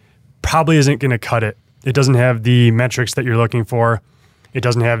 YouTube probably isn't going to cut it. It doesn't have the metrics that you're looking for. It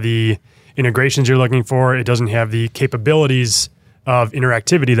doesn't have the integrations you're looking for. It doesn't have the capabilities of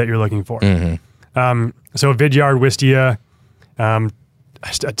interactivity that you're looking for. So Vidyard, Wistia, I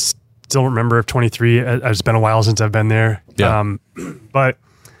still remember if 23. It's been a while since I've been there. But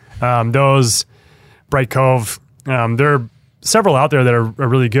those, Bright Cove, there are several out there that are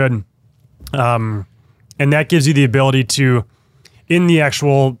really good. And that gives you the ability to, in the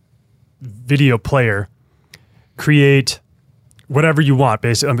actual video player, create whatever you want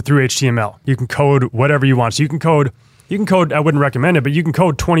basically through HTML. You can code whatever you want. So you can code, I wouldn't recommend it, but you can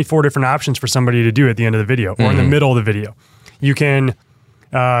code 24 different options for somebody to do at the end of the video or in the middle of the video. You can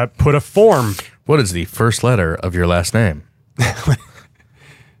put a form. What is the first letter of your last name?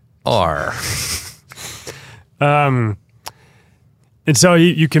 R. And so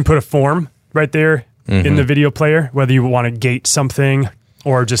you can put a form right there in the video player, whether you want to gate something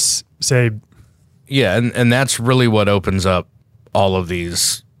or just say... Yeah, and that's really what opens up all of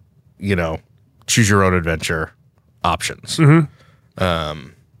these, choose your own adventure options. And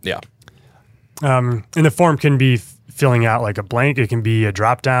the form can be filling out like a blank. It can be a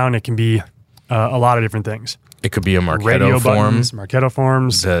drop down. It can be a lot of different things. It could be a Marketo Radio form. Buttons, Marketo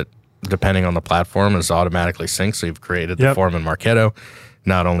forms. That, depending on the platform, is automatically synced. So you've created the form in Marketo.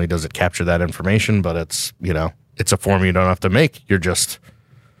 Not only does it capture that information, but it's, it's a form you don't have to make. You're just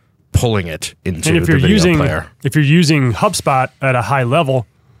pulling it into the video player. If you're using HubSpot at a high level,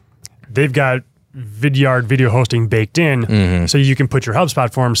 they've got Vidyard video hosting baked in, so you can put your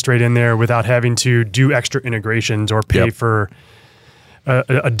HubSpot form straight in there without having to do extra integrations or pay for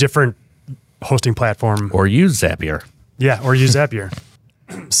a different hosting platform. Or use Zapier. Yeah, or use Zapier.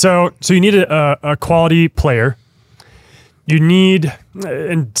 So you need a quality player. You need,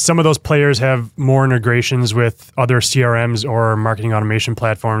 and some of those players have more integrations with other CRMs or marketing automation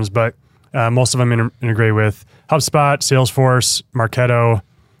platforms, but most of them integrate with HubSpot, Salesforce, Marketo.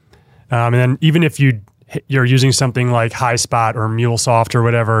 And then even if you're using something like HighSpot or MuleSoft or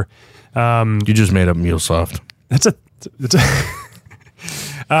whatever. You just made up MuleSoft.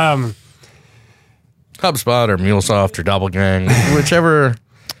 HubSpot or MuleSoft or DOPLGANG, whichever.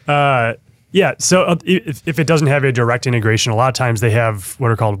 Yeah, so if it doesn't have a direct integration, a lot of times they have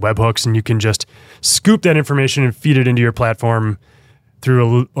what are called webhooks, and you can just scoop that information and feed it into your platform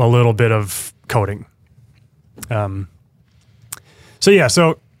through a little bit of coding.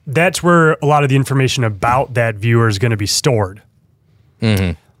 So that's where a lot of the information about that viewer is going to be stored,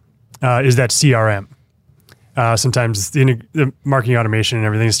 is that CRM. Sometimes the marketing automation and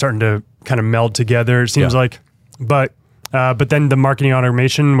everything is starting to kind of meld together, it seems like. But then the marketing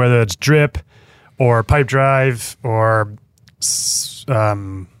automation, whether it's Drip or Pipedrive or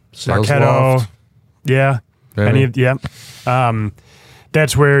Marketo,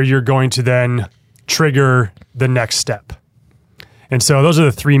 that's where you're going to then trigger the next step. And so those are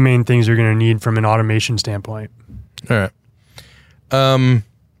the three main things you're going to need from an automation standpoint. All right. I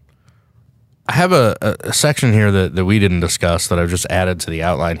have a section here that we didn't discuss that I've just added to the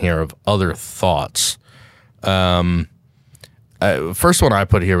outline here of other thoughts. First one I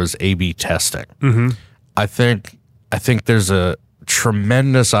put here was A/B testing. I think there's a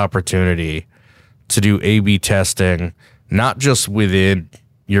tremendous opportunity to do A/B testing, not just within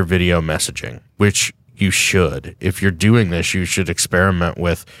your video messaging, which you should. If you're doing this, you should experiment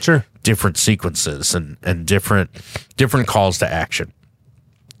with different sequences and different calls to action.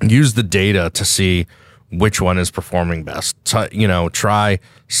 Use the data to see which one is performing best. Try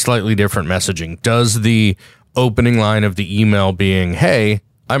slightly different messaging. Does the opening line of the email being, "Hey,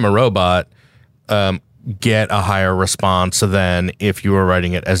 I'm a robot," get a higher response than if you were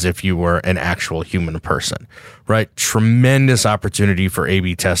writing it as if you were an actual human person, right? Tremendous opportunity for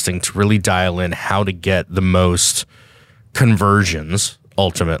A/B testing to really dial in how to get the most conversions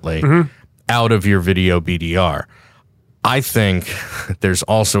ultimately out of your video BDR. I think there's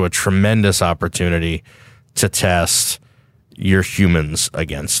also a tremendous opportunity to test your humans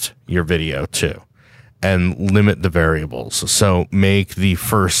against your video too. and limit the variables. So make the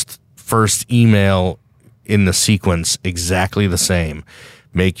first email in the sequence exactly the same.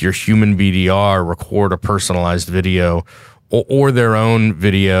 Make your human BDR record a personalized video or their own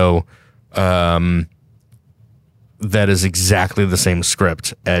video that is exactly the same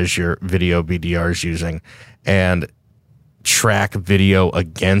script as your video BDR is using, and track video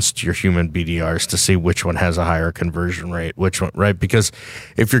against your human BDRs to see which one has a higher conversion rate, which one, right? Because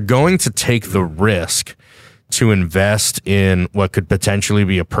if you're going to take the risk to invest in what could potentially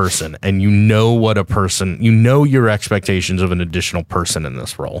be a person, and you know your expectations of an additional person in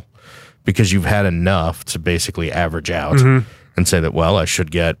this role, because you've had enough to basically average out and say that, well, I should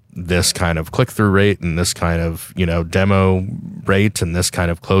get this kind of click-through rate and this kind of, demo rate and this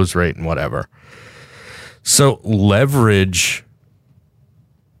kind of close rate and whatever. So leverage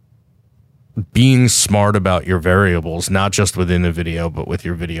being smart about your variables, not just within the video, but with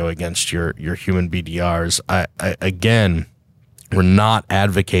your video against your human BDRs. Again, we're not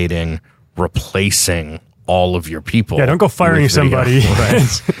advocating replacing all of your people. Yeah, don't go firing somebody. Right.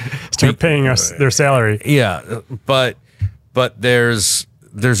 Start paying us their salary. Yeah, but there's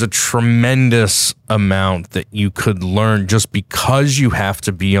a tremendous amount that you could learn just because you have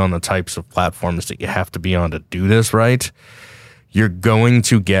to be on the types of platforms that you have to be on to do this right. You're going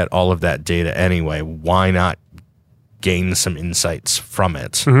to get all of that data anyway. Why not gain some insights from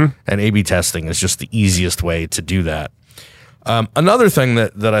it? And A/B testing is just the easiest way to do that. Another thing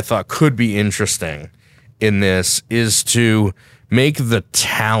that I thought could be interesting in this is to make the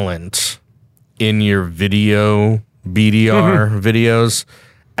talent in your video BDR videos,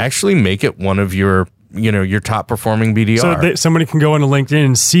 actually make it one of your top performing BDR. So somebody can go into LinkedIn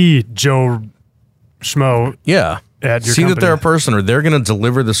and see Joe Schmo. Yeah. At your see company. that they're a person, or they're going to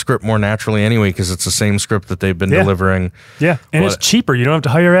deliver the script more naturally anyway, because it's the same script that they've been delivering. Yeah. And it's cheaper. You don't have to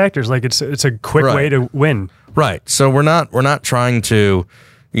hire actors. Like it's a quick way to win. Right. So we're not trying to,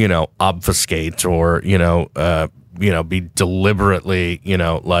 obfuscate or, be deliberately,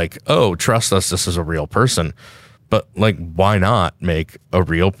 like, oh, trust us, this is a real person. But like, why not make a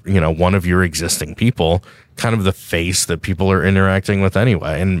real, one of your existing people kind of the face that people are interacting with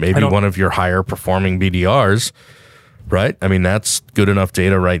anyway, and maybe one of your higher performing BDRs, right? I mean, that's good enough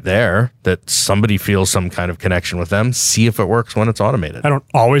data right there that somebody feels some kind of connection with them. See if it works when it's automated. I don't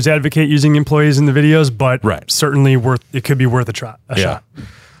always advocate using employees in the videos, but certainly it could be worth a shot.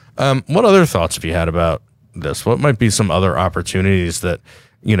 What other thoughts have you had about this? What might be some other opportunities that,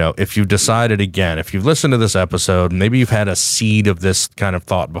 if you've decided, again, if you've listened to this episode, maybe you've had a seed of this kind of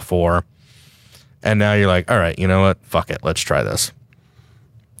thought before, and now you're like, all right, you know what? Fuck it. Let's try this.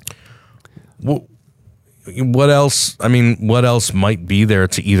 What else? I mean, what else might be there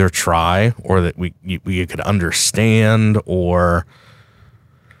to either try or that we could understand, or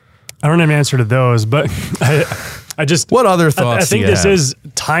I don't have an answer to those, but I just what other thoughts? I think this is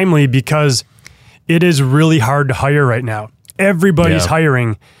timely because it is really hard to hire right now. Everybody's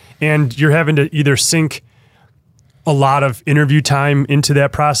hiring, and you're having to either sink a lot of interview time into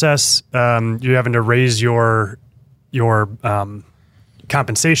that process. You're having to raise your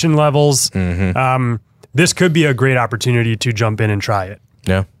compensation levels. This could be a great opportunity to jump in and try it.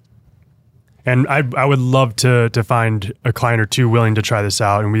 Yeah. And I would love to find a client or two willing to try this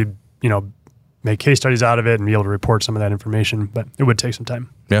out, and we make case studies out of it and be able to report some of that information. But it would take some time.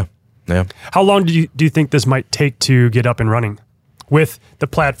 Yeah. Yeah. How long do you think this might take to get up and running with the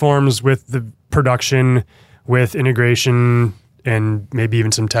platforms, with the production, with integration, and maybe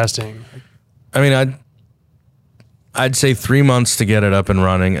even some testing? I mean, I'd say 3 months to get it up and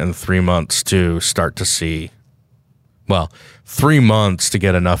running, and 3 months to start to see. Well, 3 months to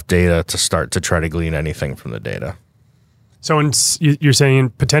get enough data to start to try to glean anything from the data. So you're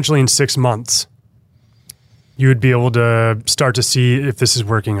saying potentially in 6 months, you would be able to start to see if this is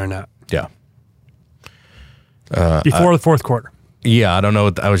working or not. Yeah. Before the fourth quarter. Yeah, I don't know.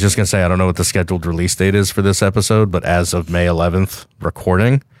 I was just going to say, I don't know what the scheduled release date is for this episode, but as of May 11th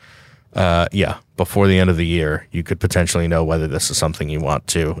recording, before the end of the year, you could potentially know whether this is something you want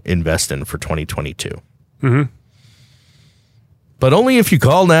to invest in for 2022. But only if you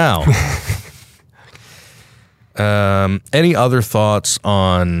call now. Any other thoughts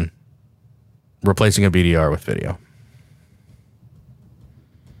on replacing a BDR with video?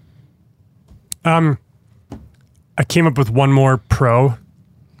 I came up with one more pro.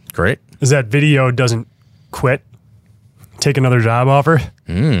 Great. Is that video doesn't quit, take another job offer.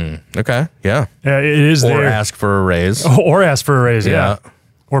 Okay. Yeah. It is or there. Ask for a raise. Or ask for a raise. Yeah.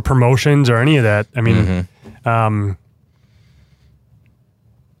 Or promotions or any of that. I mean, but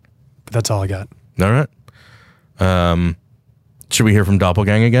that's all I got. All right. Should we hear from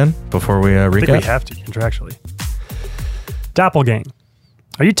Doppelgang again before we recap? I think we have to, contractually. Doppelgang.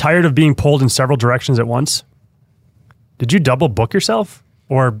 Are you tired of being pulled in several directions at once? Did you double book yourself?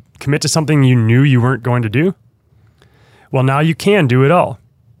 Or commit to something you knew you weren't going to do? Well, now you can do it all.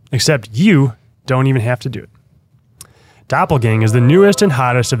 Except you don't even have to do it. Doppelgang is the newest and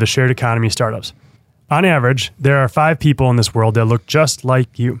hottest of the shared economy startups. On average, there are 5 people in this world that look just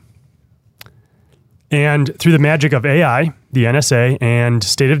like you. And through the magic of AI, the NSA, and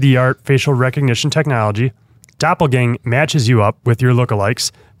state-of-the-art facial recognition technology, Doppelgang matches you up with your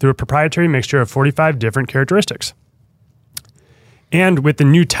lookalikes through a proprietary mixture of 45 different characteristics. And with the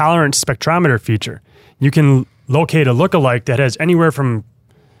new tolerance spectrometer feature, you can locate a lookalike that has anywhere from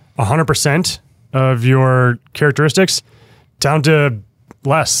 100% of your characteristics down to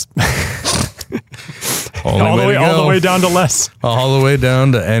less. all the way down to less. All the way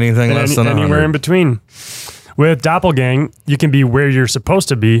down to anything less than 100. Anywhere in between. With Doppelgang, you can be where you're supposed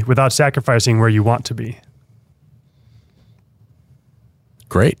to be without sacrificing where you want to be.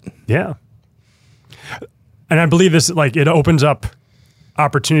 Great. Yeah. And I believe this, like, it opens up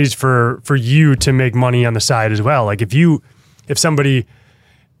opportunities for you to make money on the side as well. Like if somebody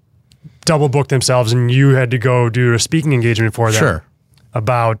double booked themselves and you had to go do a speaking engagement for them Sure.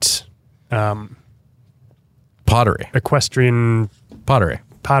 about pottery. Equestrian Pottery.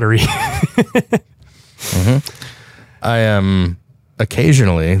 Mm-hmm. I am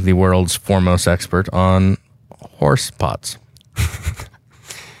occasionally the world's foremost expert on horse pots.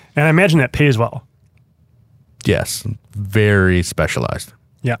 And I imagine that pays well. Yes. Very specialized.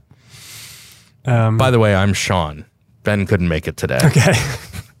 Yeah. By the way, I'm Sean. Ben couldn't make it today. Okay.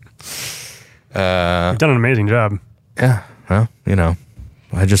 You've done an amazing job. Yeah. Well,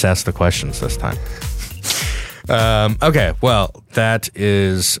 I just asked the questions this time. Okay. Well, that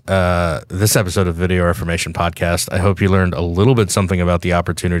is this episode of Video Reformation Podcast. I hope you learned a little bit something about the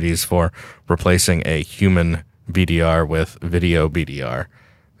opportunities for replacing a human BDR with video BDR.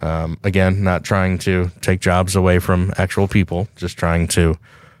 Again, not trying to take jobs away from actual people, just trying to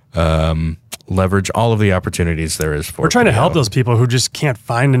leverage all of the opportunities there is for. We're trying to help those people who just can't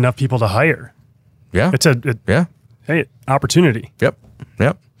find enough people to hire. Yeah. Hey, opportunity. Yep.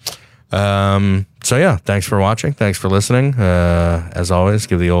 So yeah, thanks for watching. Thanks for listening. As always,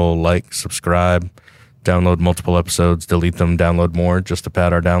 give the old like, subscribe, download multiple episodes, delete them, download more just to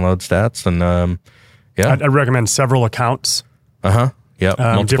pad our download stats. And yeah, I'd recommend several accounts. Yep.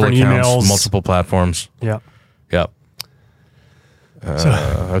 Multiple different accounts, emails, multiple platforms. Yeah. Yep.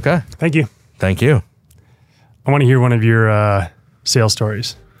 Okay. Thank you. Thank you. I want to hear one of your sales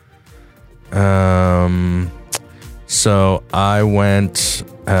stories. So I went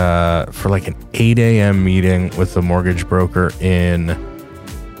for like an 8 a.m. meeting with the mortgage broker in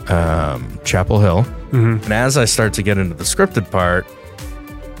Chapel Hill. Mm-hmm. And as I start to get into the scripted part,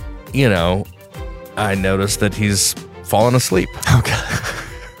 I noticed that he's fallen asleep. Okay.